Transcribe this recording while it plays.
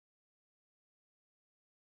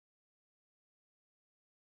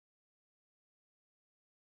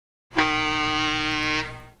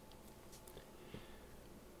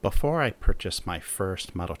Before I purchased my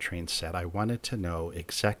first model train set, I wanted to know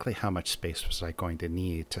exactly how much space was I going to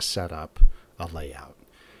need to set up a layout.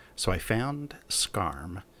 So I found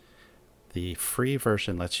SCARM. The free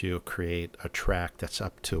version lets you create a track that's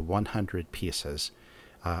up to 100 pieces.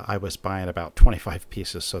 I was buying about 25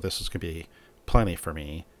 pieces, so this is going to be plenty for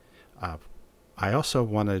me. I also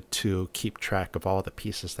wanted to keep track of all the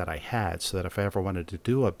pieces that I had so that if I ever wanted to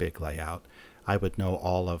do a big layout, I would know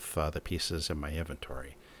all of the pieces in my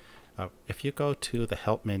inventory. If you go to the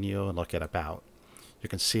Help menu and look at About, you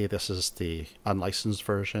can see this is the unlicensed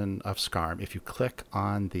version of SCARM. If you click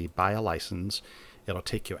on the Buy a License, it'll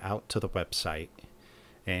take you out to the website,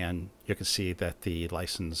 and you can see that the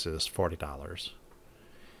license is $40.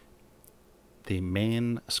 The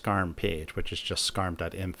main SCARM page, which is just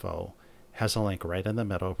scarm.info, has a link right in the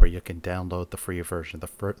middle where you can download the free version.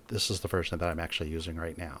 This is the version that I'm actually using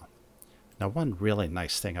right now. Now, one really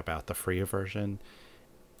nice thing about the free version,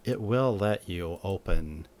 it will let you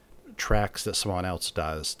open tracks that someone else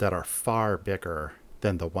does that are far bigger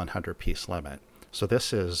than the 100 piece limit. So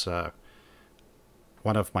this is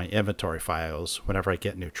one of my inventory files. Whenever I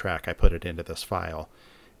get a new track, I put it into this file,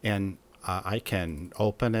 and I can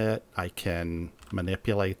open it, I can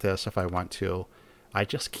manipulate this if I want to. I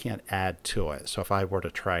just can't add to it. So if I were to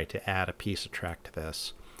try to add a piece of track to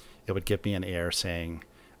this, it would give me an error saying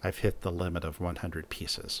I've hit the limit of 100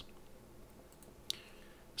 pieces.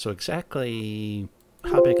 So exactly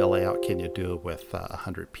how big a layout can you do with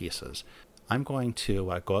 100 pieces? I'm going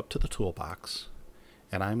to go up to the toolbox,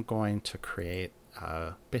 and I'm going to create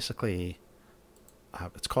basically,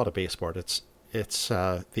 it's called a baseboard. It's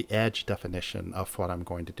the edge definition of what I'm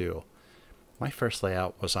going to do. My first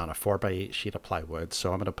layout was on a 4x8 sheet of plywood,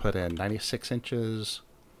 so I'm going to put in 96 inches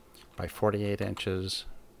by 48 inches.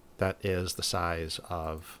 That is the size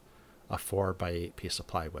of a 4x8 piece of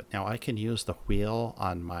plywood. Now I can use the wheel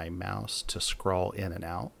on my mouse to scroll in and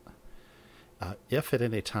out. If at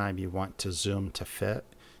any time you want to zoom to fit,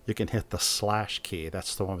 you can hit the slash key.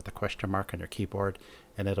 That's the one with the question mark on your keyboard,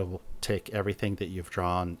 and it'll take everything that you've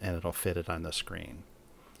drawn and it'll fit it on the screen.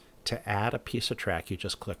 To add a piece of track, you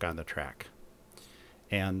just click on the track,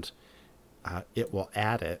 and it will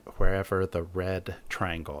add it wherever the red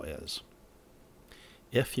triangle is.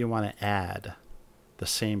 If you want to add the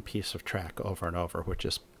same piece of track over and over, which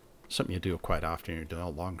is something you do quite often, you're doing a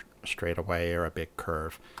long straightaway or a big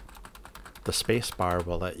curve, the space bar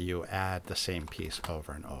will let you add the same piece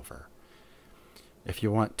over and over. If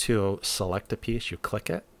you want to select a piece, you click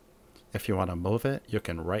it. If you want to move it, you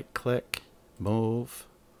can right click, move,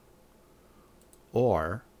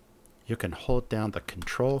 or you can hold down the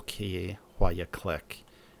control key while you click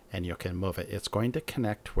and you can move it. It's going to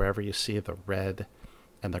connect wherever you see the red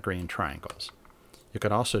and the green triangles. You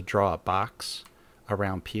can also draw a box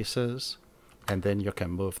around pieces, and then you can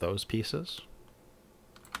move those pieces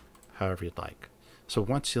however you'd like. So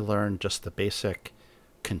once you learn just the basic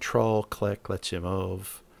control click lets you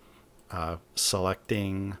move,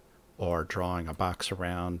 selecting or drawing a box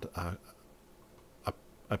around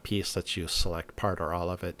a piece lets you select part or all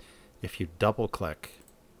of it. If you double click,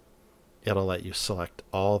 it'll let you select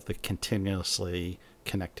all the continuously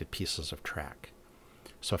connected pieces of track.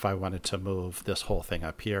 So if I wanted to move this whole thing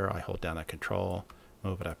up here, I hold down a control,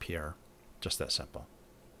 move it up here. Just that simple.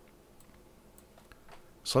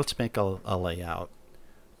 So let's make a layout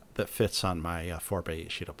that fits on my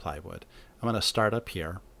 4x8 sheet of plywood. I'm going to start up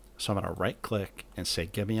here. So I'm going to right click and say,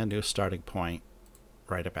 give me a new starting point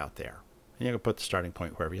right about there. And you can put the starting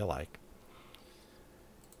point wherever you like.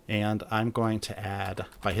 And I'm going to add,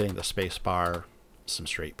 by hitting the space bar, some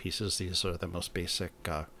straight pieces. These are the most basic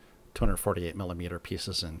 248 millimeter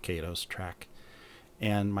pieces in Kato's track.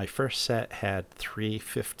 And my first set had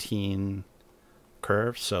 315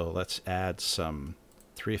 curves, so let's add some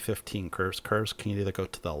 315 curves. Curves can either go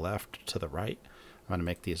to the left or to the right. I'm going to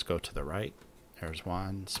make these go to the right. There's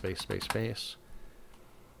one, space, space, space.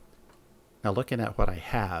 Now looking at what I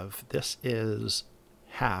have, this is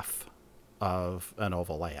half of an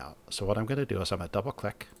oval layout. So what I'm going to do is I'm going to double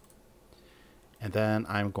click, and then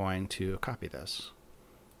I'm going to copy this.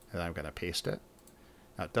 And I'm going to paste it.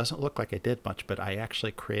 Now it doesn't look like I did much, but I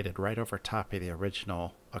actually created right over top of the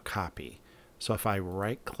original a copy. So if I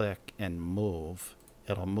right click and move,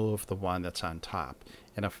 it'll move the one that's on top.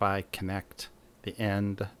 And if I connect the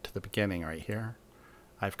end to the beginning right here,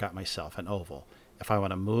 I've got myself an oval. If I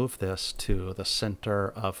want to move this to the center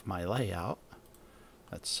of my layout,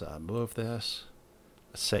 let's move this.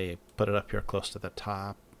 Let's say put it up here close to the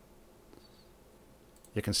top.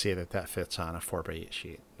 You can see that that fits on a 4x8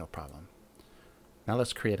 sheet, no problem. Now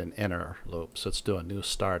let's create an inner loop. So let's do a new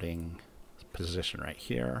starting position right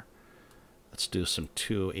here. Let's do some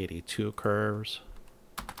 282 curves.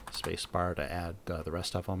 Spacebar to add the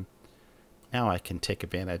rest of them. Now I can take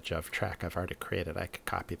advantage of track I've already created. I could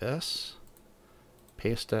copy this,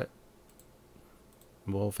 paste it,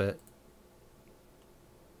 move it,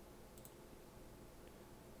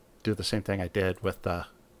 do the same thing I did with the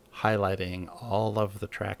highlighting all of the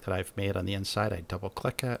track that I've made on the inside. I double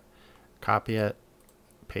click it, copy it,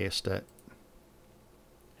 paste it,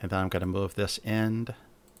 and then I'm going to move this end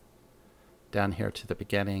down here to the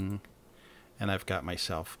beginning, and I've got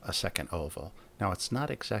myself a second oval. Now it's not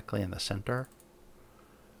exactly in the center.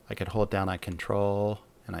 I can hold down on Control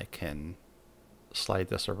and I can slide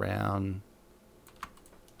this around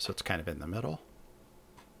so it's kind of in the middle.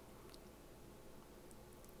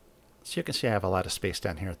 So you can see I have a lot of space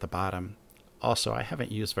down here at the bottom. Also, I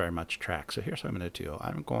haven't used very much track, so here's what I'm going to do.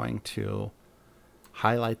 I'm going to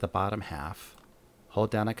highlight the bottom half, hold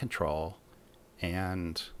down on Control,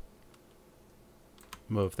 and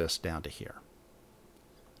move this down to here.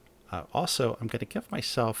 Also, I'm going to give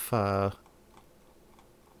myself a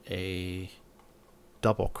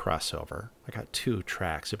double crossover. I got two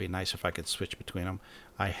tracks. It'd be nice if I could switch between them.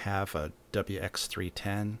 I have a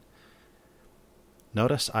WX310.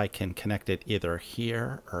 Notice I can connect it either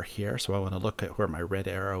here or here. So I want to look at where my red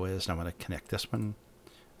arrow is, and I want to connect this one.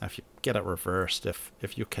 Now, if you get it reversed, if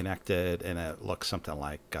you connect it and it looks something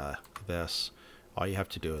like this, all you have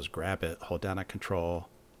to do is grab it, hold down on Control,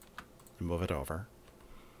 and move it over.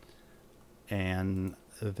 And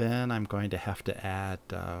then I'm going to have to add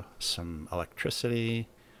some electricity.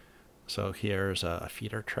 So here's a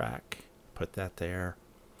feeder track. Put that there.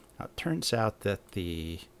 Now, it turns out that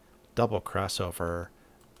the double crossover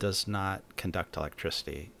does not conduct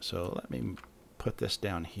electricity. So let me put this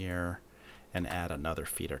down here and add another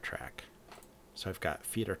feeder track. So I've got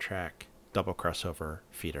feeder track, double crossover,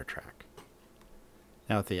 feeder track.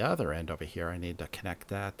 Now at the other end over here, I need to connect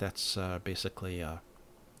that. That's basically a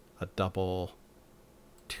double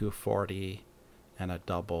 240 and a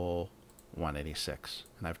double 186.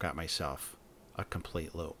 And I've got myself a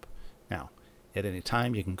complete loop. Now, at any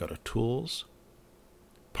time, you can go to Tools,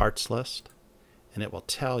 Parts List, and it will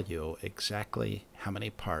tell you exactly how many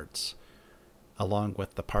parts, along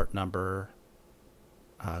with the part number,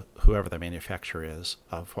 whoever the manufacturer is,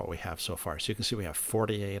 of what we have so far. So you can see we have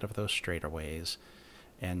 48 of those straightaways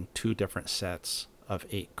and 2 different sets of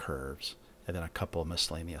 8 curves, and then a couple of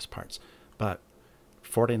miscellaneous parts. But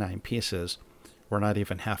 49 pieces, we're not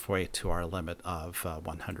even halfway to our limit of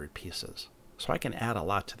 100 pieces. So I can add a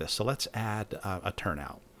lot to this. So let's add a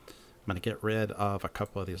turnout. I'm going to get rid of a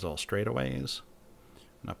couple of these little straightaways.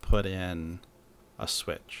 I'm going to put in a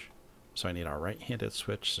switch. So I need our right-handed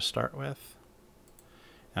switch to start with.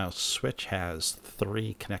 Now, switch has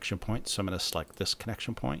 3 connection points, so I'm going to select this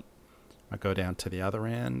connection point. I'll go down to the other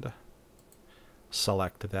end,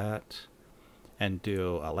 select that, and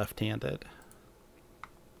do a left-handed.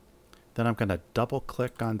 Then I'm going to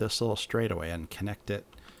double-click on this little straightaway and connect it.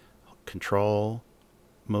 Control,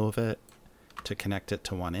 move it to connect it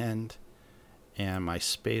to one end. And my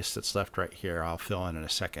space that's left right here, I'll fill in a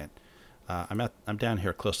second. I'm down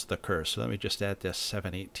here close to the curve, so let me just add this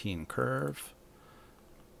 718 curve.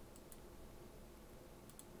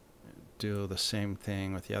 Do the same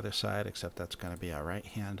thing with the other side, except that's going to be a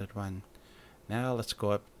right-handed one. Now let's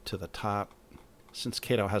go up to the top. Since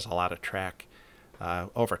Kato has a lot of track,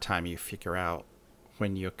 over time you figure out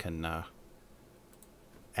when you can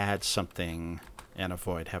add something and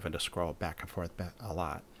avoid having to scroll back and forth a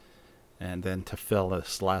lot. And then to fill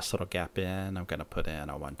this last little gap in, I'm going to put in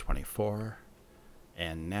a 124.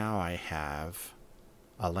 And now I have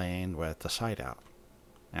a lane with the side out.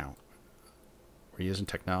 Now, we're using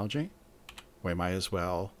technology. We might as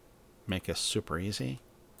well make it super easy.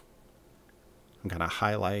 I'm going to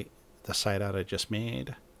highlight the side out I just made.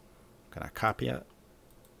 I'm going to copy it.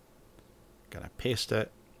 I'm going to paste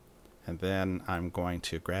it. And then I'm going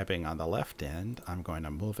to, grabbing on the left end, I'm going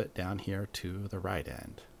to move it down here to the right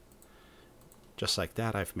end. Just like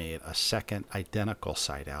that, I've made a second identical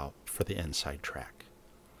side out for the inside track.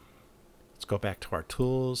 Let's go back to our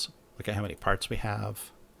tools. Look at how many parts we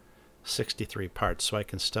have. 63 parts, so I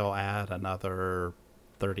can still add another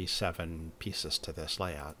 37 pieces to this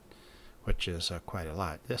layout, which is quite a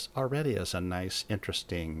lot. This already is a nice,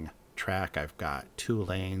 interesting track. I've got 2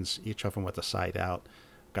 lanes, each of them with a side out.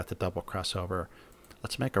 Got the double crossover.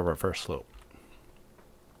 Let's make a reverse loop.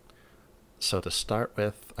 So to start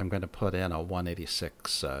with, I'm going to put in a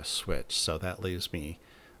 186 switch, so that leaves me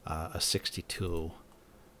a 62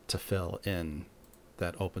 to fill in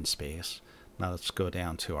that open space. Now let's go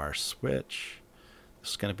down to our switch.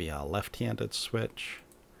 This is going to be a left-handed switch,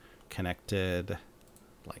 connected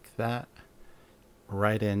like that.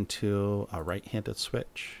 right into a right-handed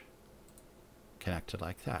switch connected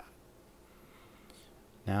like that.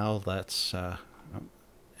 Now let's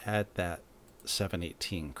add that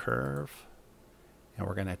 718 curve, and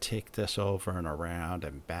we're going to take this over and around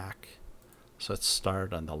and back. So let's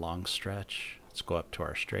start on the long stretch. Let's go up to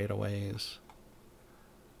our straightaways.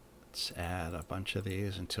 Let's add a bunch of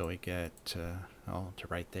these until we get to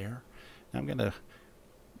right there. Now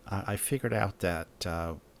I figured out that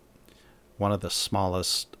one of the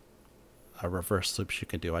smallest reverse loops you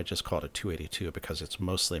can do, I just call it a 282 because it's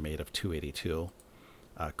mostly made of 282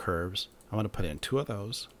 curves. I'm going to put in 2 of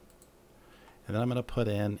those, and then I'm going to put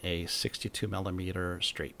in a 62 millimeter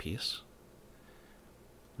straight piece.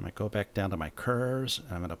 I'm going to go back down to my curves,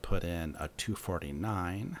 and I'm going to put in a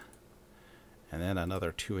 249, and then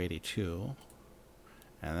another 282,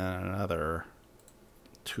 and then another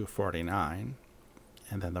 249,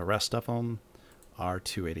 and then the rest of them are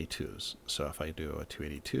 282s. So if I do a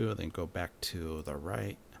 282, then go back to the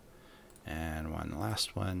right, and one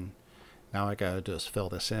last one. Now I got to do is fill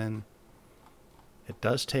this in. It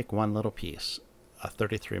does take one little piece, a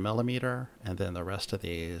 33 millimeter, and then the rest of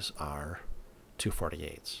these are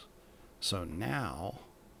 248s. So now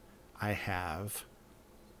I have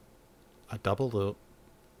a double loop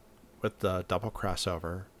with the double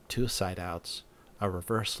crossover, 2 side outs, a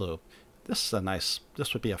reverse loop. This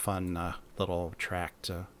would be a fun little track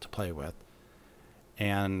to play with.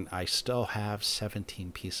 And I still have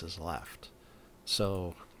 17 pieces left.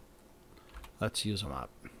 So let's use them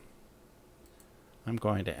up. I'm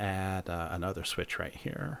going to add another switch right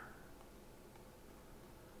here.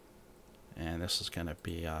 And this is going to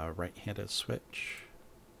be a right-handed switch,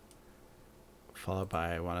 followed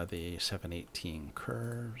by one of the 718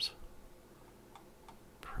 curves.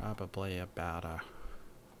 Probably about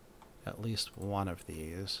at least one of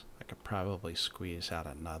these. I could probably squeeze out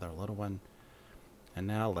another little one. And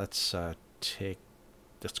now let's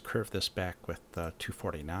curve this back with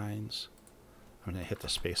 249s. I'm going to hit the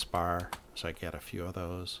space bar so I get a few of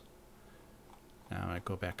those. Now I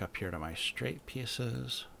go back up here to my straight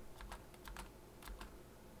pieces.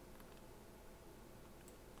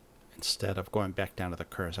 Instead of going back down to the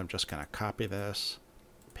curves, I'm just going to copy this,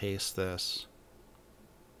 paste this,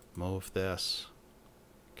 move this,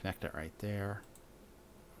 connect it right there.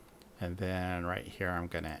 And then right here I'm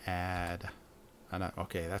going to add,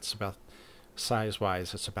 okay, that's about,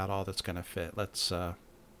 size-wise, it's about all that's going to fit. Let's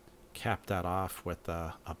cap that off with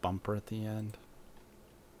a bumper at the end.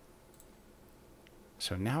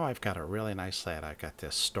 So now I've got a really nice layout. I've got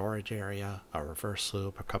this storage area, a reverse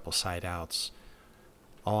loop, a couple side outs,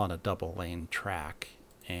 all on a double lane track.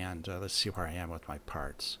 And let's see where I am with my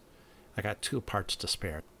parts. I got 2 parts to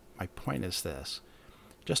spare. My point is this: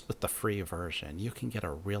 just with the free version, you can get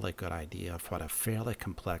a really good idea of what a fairly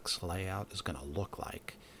complex layout is going to look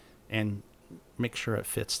like, and make sure it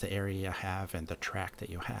fits the area you have and the track that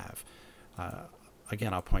you have.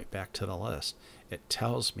 Again, I'll point back to the list. It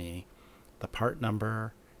tells me the part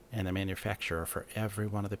number and the manufacturer for every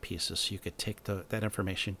one of the pieces. So you could take that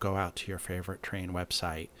information, go out to your favorite Train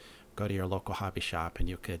website, go to your local hobby shop, and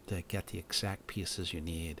you could get the exact pieces you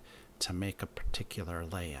need to make a particular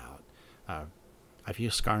layout. I've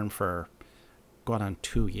used SCARM for going on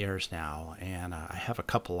 2 years now, and I have a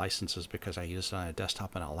couple licenses because I use it on a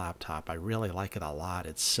desktop and a laptop. I really like it a lot.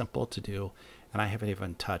 It's simple to do, and I haven't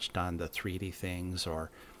even touched on the 3D things or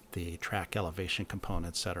the track elevation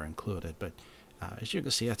components that are included. But as you can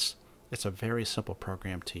see, it's a very simple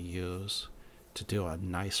program to use to do a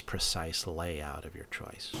nice, precise layout of your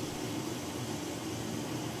choice.